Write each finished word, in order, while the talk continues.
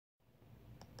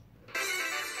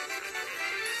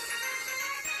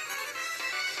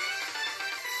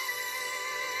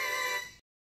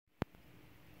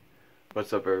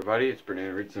What's up everybody, it's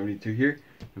Banana72 here.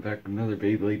 I'm back with another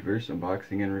Beyblade verse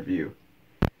unboxing and review.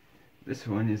 This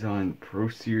one is on Pro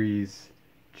Series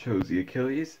chose the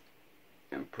Achilles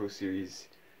and Pro Series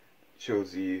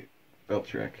chose the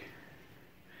Valtryek.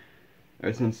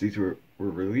 Ever since these were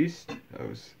released, I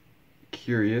was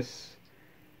curious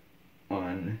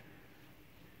on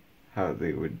how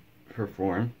they would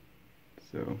perform.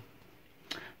 So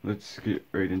let's get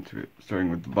right into it,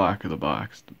 starting with the back of the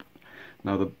box.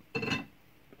 Now the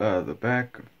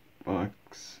back box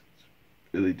is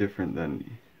really different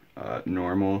than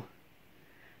normal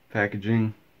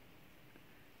packaging.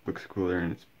 Looks cooler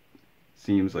and it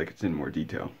seems like it's in more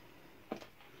detail.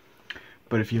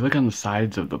 But if you look on the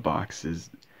sides of the boxes,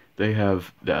 they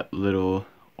have that little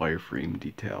wireframe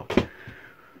detail,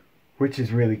 which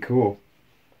is really cool.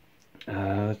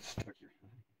 Let's start here.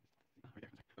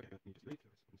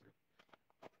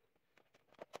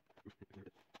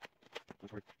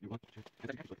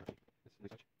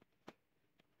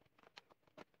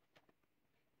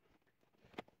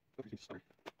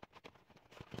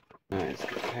 Alright, let's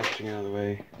get the packaging out of the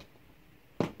way.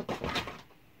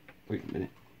 Wait a minute.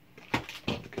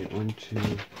 Okay, 1, 2.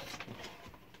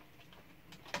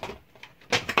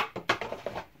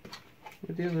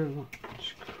 Where'd the other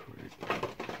launch cord?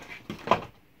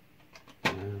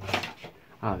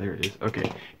 There it is. Okay,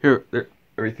 here,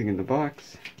 everything in the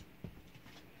box.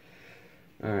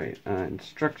 Alright,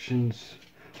 instructions.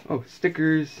 Oh,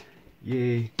 stickers.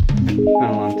 Yay. It's been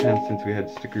a long time since we had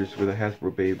stickers with a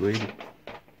Hasbro Beyblade.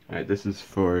 Alright, this is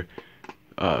for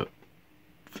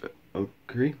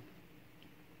Valkyrie.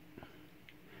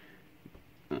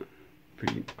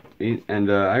 Pretty neat.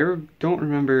 And I don't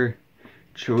remember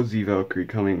Chozy Valkyrie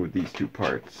coming with these two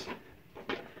parts.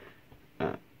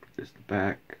 There's the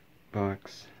back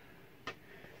box.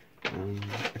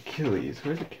 Achilles.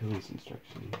 Where's Achilles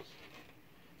instructions?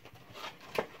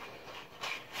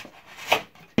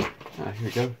 Here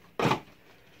we go.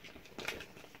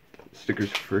 Stickers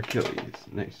for Achilles.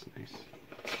 Nice, nice.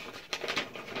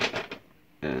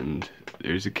 And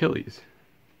there's Achilles.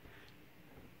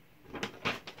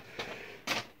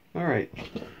 Alright.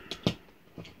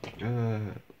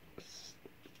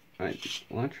 Alright,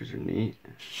 launchers are neat.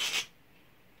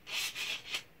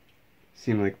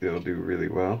 Seem like they'll do really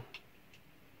well.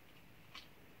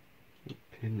 Pin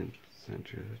in the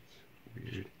center, that's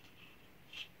weird.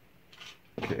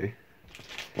 Okay.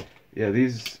 Yeah,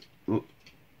 these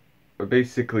are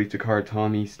basically Takara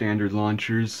Tomy standard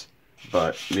launchers,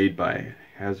 but made by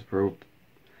Hasbro.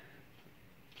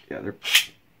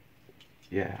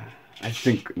 Yeah, I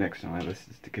think next on my list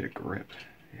is to get a grip.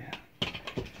 Yeah.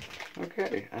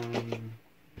 Okay,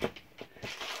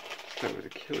 start with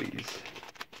Achilles.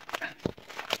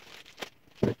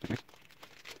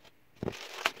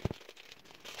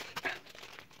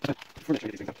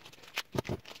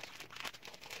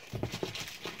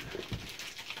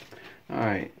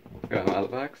 Alright, got them out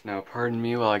of the box. Now pardon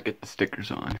me while I get the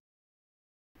stickers on.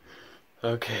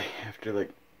 Okay, after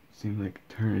seemed like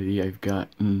eternity, I've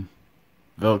gotten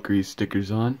Valkyrie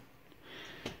stickers on.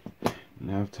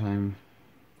 Now time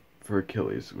for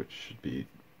Achilles, which should be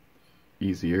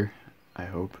easier, I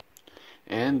hope.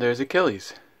 And there's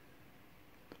Achilles.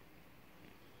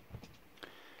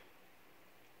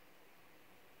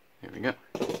 Here we go.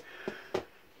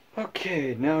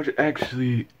 Okay, now to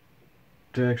actually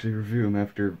review them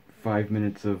after 5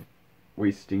 minutes of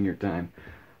wasting your time.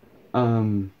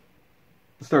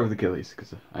 Let's start with Achilles,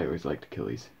 because I always liked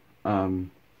Achilles. The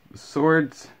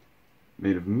sword's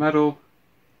made of metal.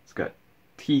 It's got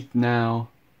teeth now.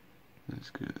 That's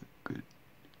good.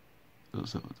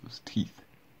 Those teeth.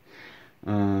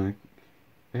 It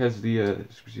has the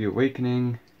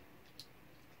awakening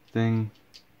thing.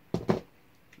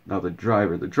 Now the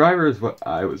driver. The driver is what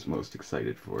I was most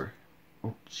excited for.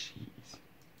 Oh, jeez.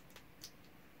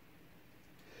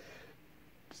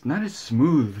 It's not as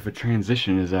smooth of a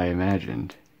transition as I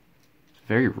imagined. It's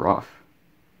very rough.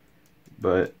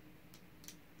 But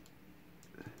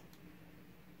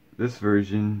this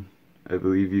version, I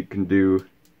believe you can do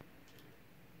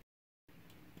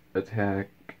attack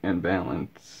and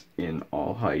balance in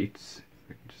all heights. If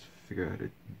I can just figure out how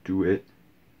to do it.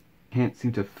 Can't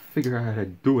seem to figure out how to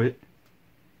do it.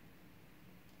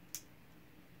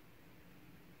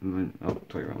 And then I'll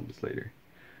play around with this later.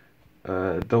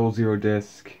 Double zero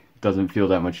disc doesn't feel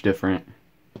that much different.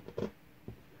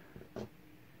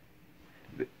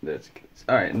 That's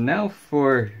alright. Now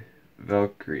for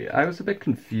Valkyrie. I was a bit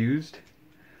confused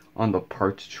on the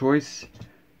parts choice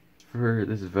for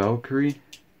this Valkyrie.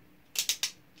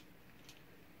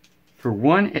 For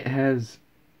one, it has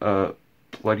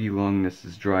Bloody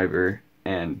Longness's driver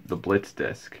and the Blitz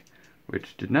disc,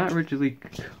 which did not originally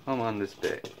come on this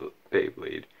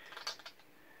Beyblade.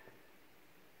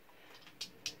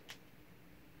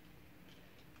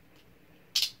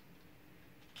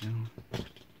 No.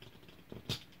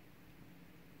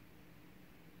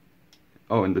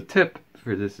 Oh, and the tip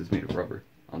for this is made of rubber,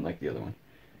 unlike the other one.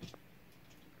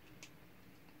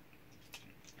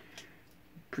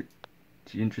 Pretty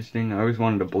interesting. I always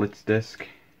wanted a Blitz disc,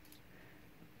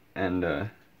 and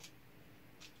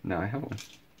now I have one.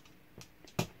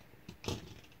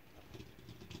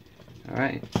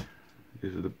 Alright,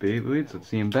 these are the Beyblades. Let's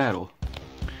see in battle.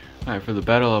 Alright, for the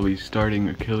battle I'll be starting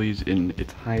Achilles in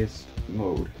its highest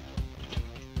mode.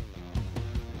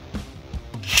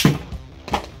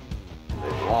 They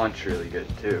launch really good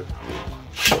too.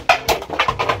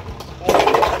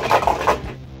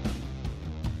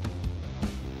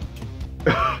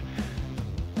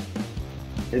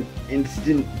 An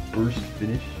instant burst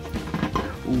finish?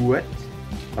 What?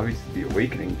 Obviously the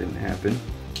awakening didn't happen.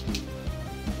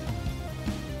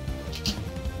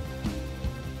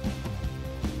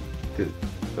 The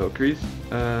Valtryek?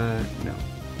 No.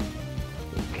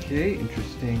 Okay,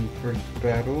 interesting first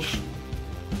battle.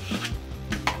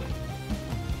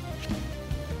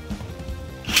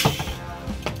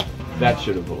 That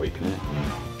should have awakened it.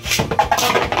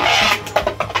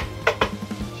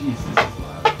 Jeez, this is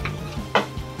loud.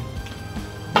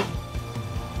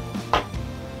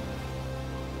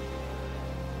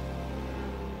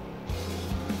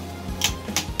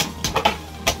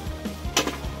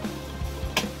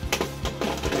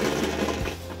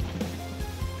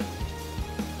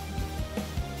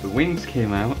 The wings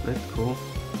came out, that's cool.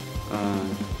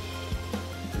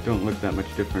 They don't look that much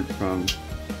different from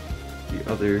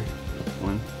the other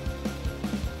one.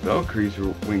 Valkyrie's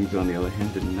wings, on the other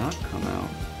hand, did not come out.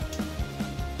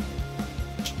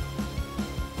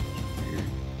 Weird.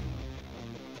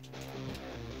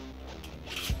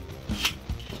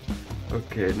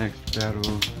 Okay, next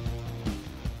battle.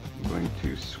 I'm going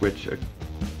to switch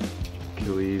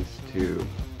Achilles to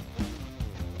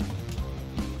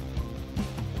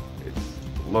its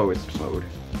lowest mode.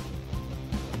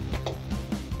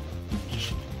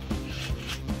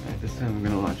 Alright, this time I'm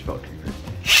going to launch Valtryek first.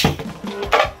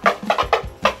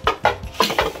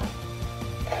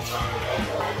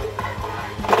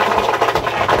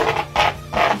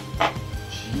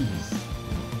 Jeez.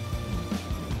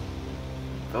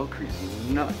 Valkyrie's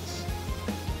nuts.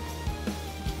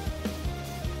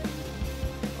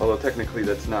 Although technically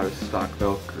that's not a stock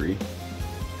Valkyrie.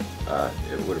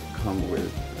 It would have come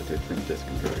with a different disc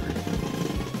converter.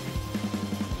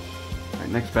 Alright,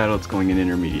 next battle it's going in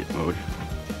intermediate mode.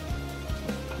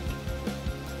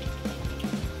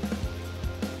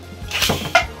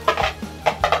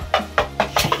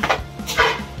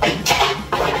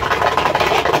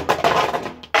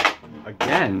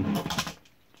 Again?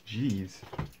 Jeez.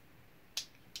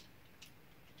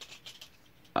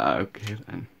 Okay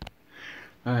then.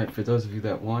 Alright, for those of you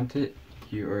that want it,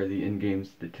 here are the in-game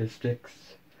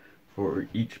statistics for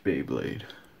each Beyblade.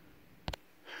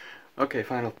 Okay,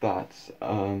 final thoughts,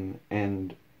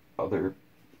 and other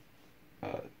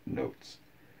notes.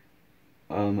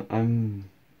 I'm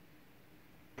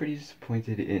pretty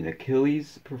disappointed in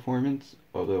Achilles' performance,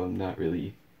 although I'm not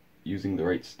really using the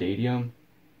right stadium,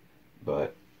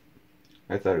 but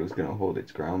I thought it was going to hold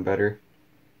its ground better.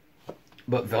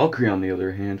 But Valkyrie, on the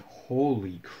other hand,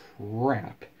 holy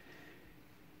crap.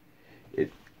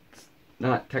 It's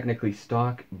not technically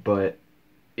stock, but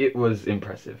it was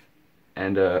impressive.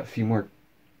 And a few more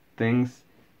things.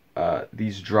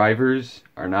 These drivers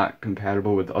are not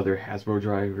compatible with other Hasbro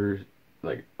drivers,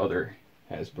 like other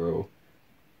Hasbro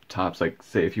tops. Like,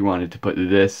 say, if you wanted to put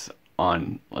this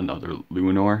on another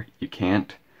Luminor, you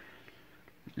can't.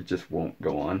 It just won't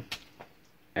go on.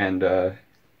 And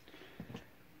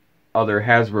other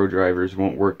Hasbro drivers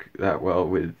won't work that well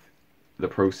with the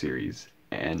Pro Series.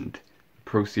 And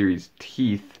Pro Series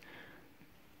teeth,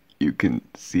 you can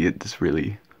see it just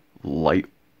really light.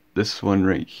 This one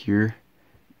right here,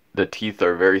 the teeth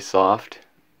are very soft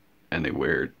and they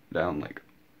wear down like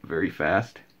very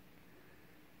fast.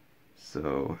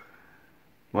 So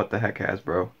what the heck,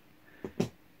 Hasbro?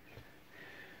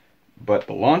 But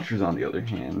the launchers, on the other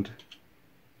hand,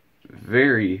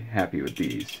 very happy with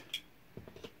these.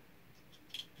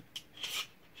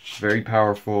 Very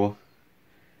powerful.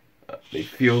 They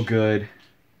feel good,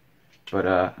 but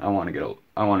I want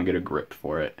to get a grip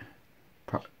for it.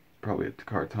 Probably a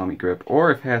Takara Tomy grip,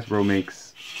 or if Hasbro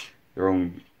makes their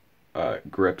own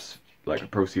grips, like a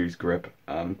Pro Series grip,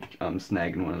 I'm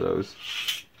snagging one of those.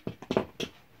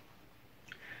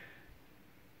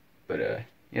 But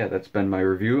yeah, that's been my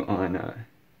review on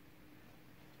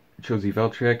chose the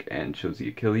Valtryek and chose the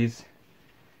Achilles.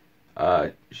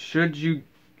 Should you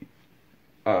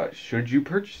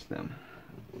purchase them?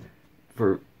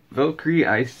 For Valkyrie,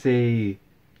 I say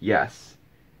yes.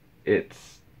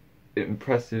 It's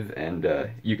impressive,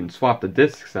 and you can swap the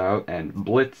discs out, and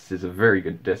Blitz is a very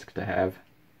good disc to have.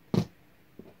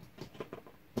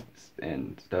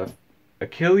 And stuff.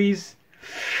 Achilles,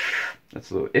 that's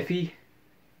a little iffy.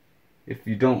 If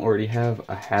you don't already have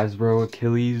a Hasbro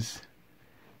Achilles,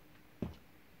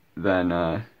 then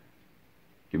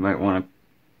you might want to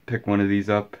pick one of these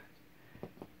up.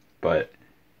 But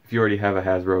if you already have a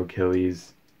Hasbro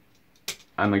Achilles,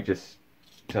 I might just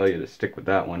tell you to stick with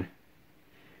that one,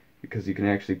 because you can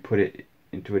actually put it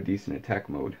into a decent attack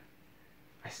mode.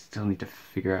 I still need to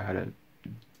figure out how to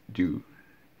do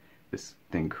this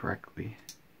thing correctly.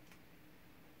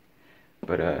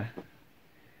 But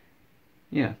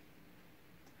yeah.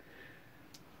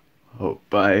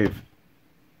 Hope I've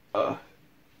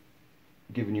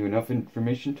given you enough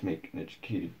information to make an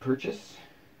educated purchase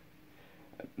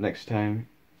next time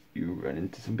you run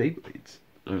into some Beyblades.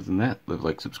 Other than that, live,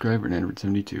 like, subscribe, and Android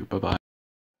 72. Bye bye.